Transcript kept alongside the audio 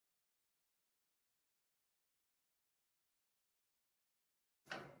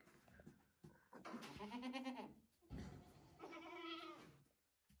Good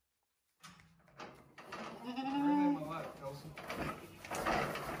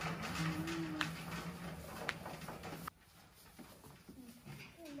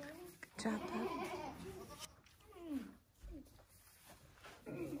job, Pop.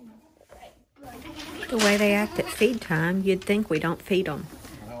 The way they act at feed time, you'd think we don't feed them,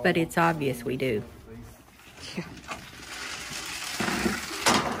 but it's obvious we do. Yeah.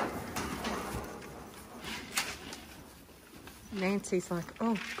 Nancy's like,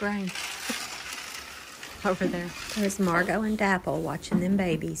 oh, grain. Over there. There's Margot and Dapple watching them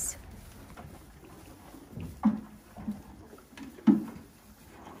babies.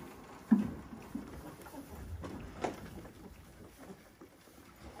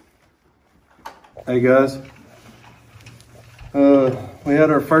 Hey guys, we had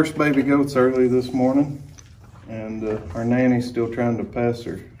our first baby goats early this morning, and our nanny's still trying to pass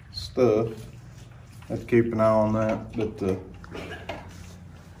her stuff. Have to keep an eye on that, but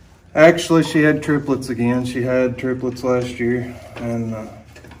actually she had triplets again. She had triplets last year, and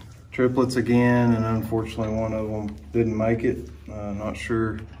triplets again, and unfortunately one of them didn't make it. Not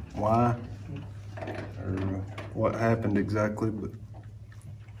sure why or what happened exactly, but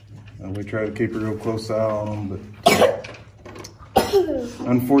we try to keep a real close eye on them, but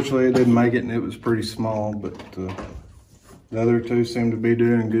unfortunately it didn't make it, and it was pretty small, but the other two seem to be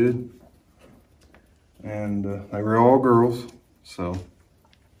doing good, and they were all girls, so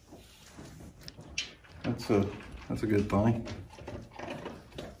that's a good thing.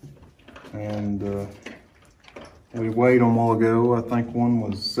 And we weighed them a while ago. I think one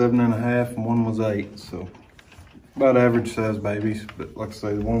was 7.5 and one was 8, so about average size babies. But like I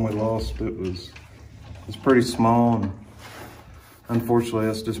say, the one we lost, it was pretty small, and unfortunately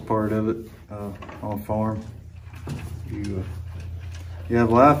that's just part of it on a farm. You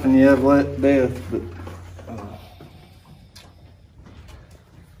have life and you have death, but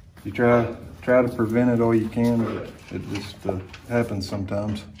you try to prevent it all you can, but it just happens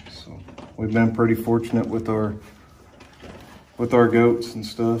sometimes. So we've been pretty fortunate with our goats and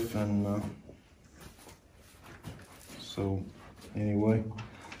stuff, and so anyway,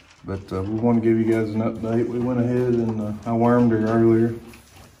 but we want to give you guys an update. We went ahead and I wormed her earlier,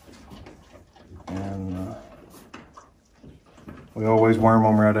 and we always worm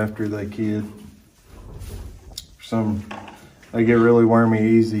them right after they kid. They get really wormy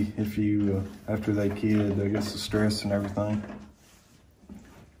easy if you after they kid. I guess the stress and everything.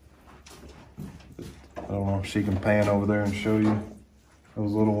 But I don't know if she can pan over there and show you.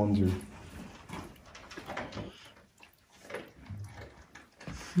 Those little ones are.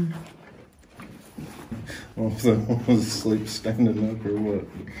 Was asleep standing up or what?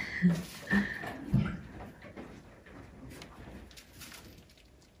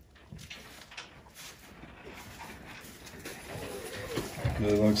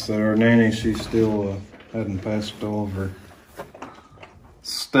 But like I said, our nanny, she still hadn't passed all of her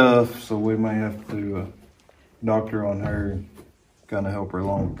stuff, so we may have to doctor on her and kind of help her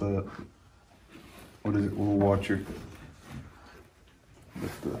along with that. We'll watch her.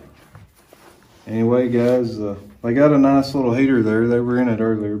 But anyway, guys, they got a nice little heater there. They were in it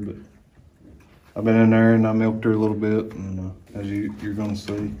earlier, but I've been in there and I milked her a little bit, and as you're gonna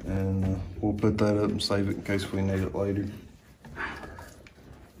see, and we'll put that up and save it in case we need it later.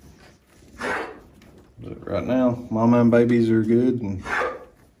 But right now, mama and babies are good,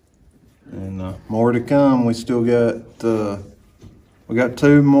 and more to come. We still got we got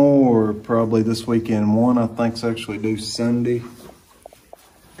 2 more probably this weekend. One I think's actually due Sunday,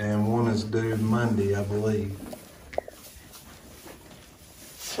 and one is due Monday, I believe.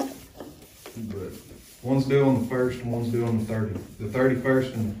 But one's due on the 1st and one's due on the 30th. The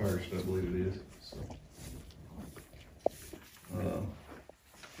 31st and the 1st, I believe it is. So,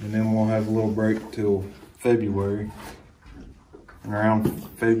 and then we'll have a little break till February. And around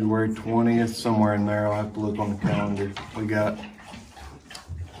February 20th, somewhere in there, I'll have to look on the calendar. We got,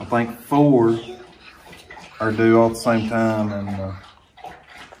 I think 4 are due all at the same time, and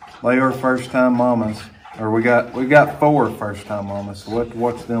they are first time mamas. Or we got 4 first time mamas, so we'll have to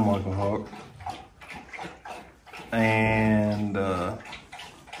watch them like a hawk. And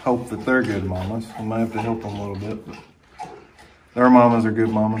hope that they're good mamas. We might have to help them a little bit, but their mamas are good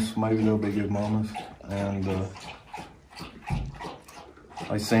mamas, so maybe they'll be good mamas. And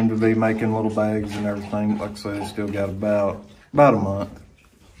they seem to be making little bags and everything. Like I say, they still got about a month,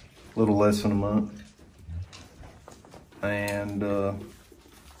 a little less than a month. And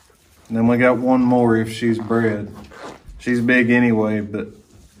then we got 1 more if she's bred. She's big anyway, but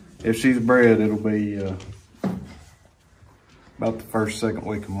if she's bred, it'll be about the 1st, 2nd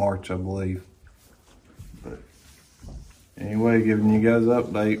week of March, I believe. Anyway, giving you guys an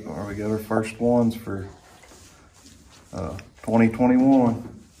update. We got our first ones for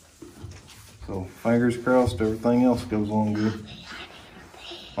 2021. So fingers crossed everything else goes on good.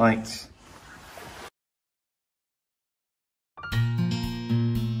 Thanks.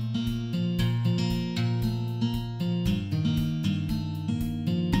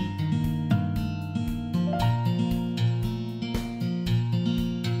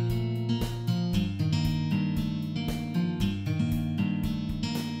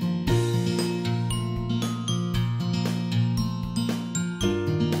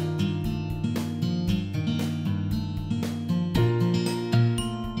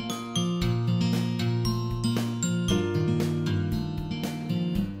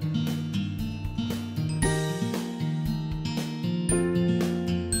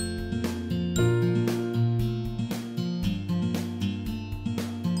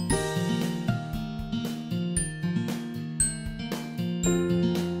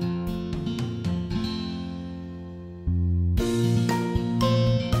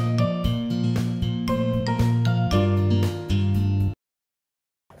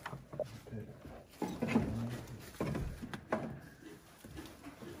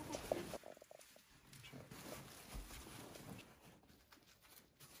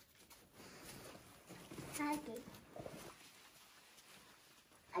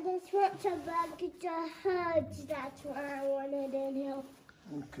 I just want to back the hugs. That's what I wanted in here.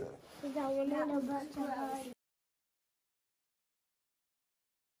 Okay. Because I wanted a bunch of hugs.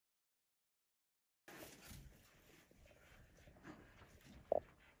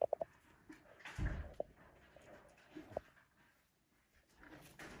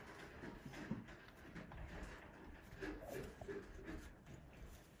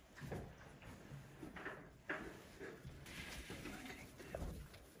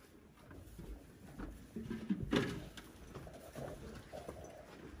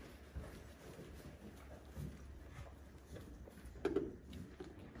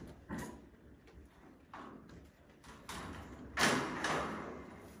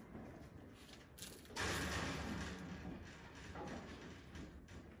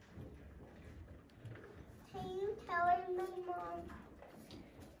 Telling my mom.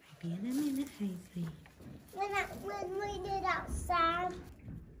 Maybe in a minute, Hazy. When we did outside.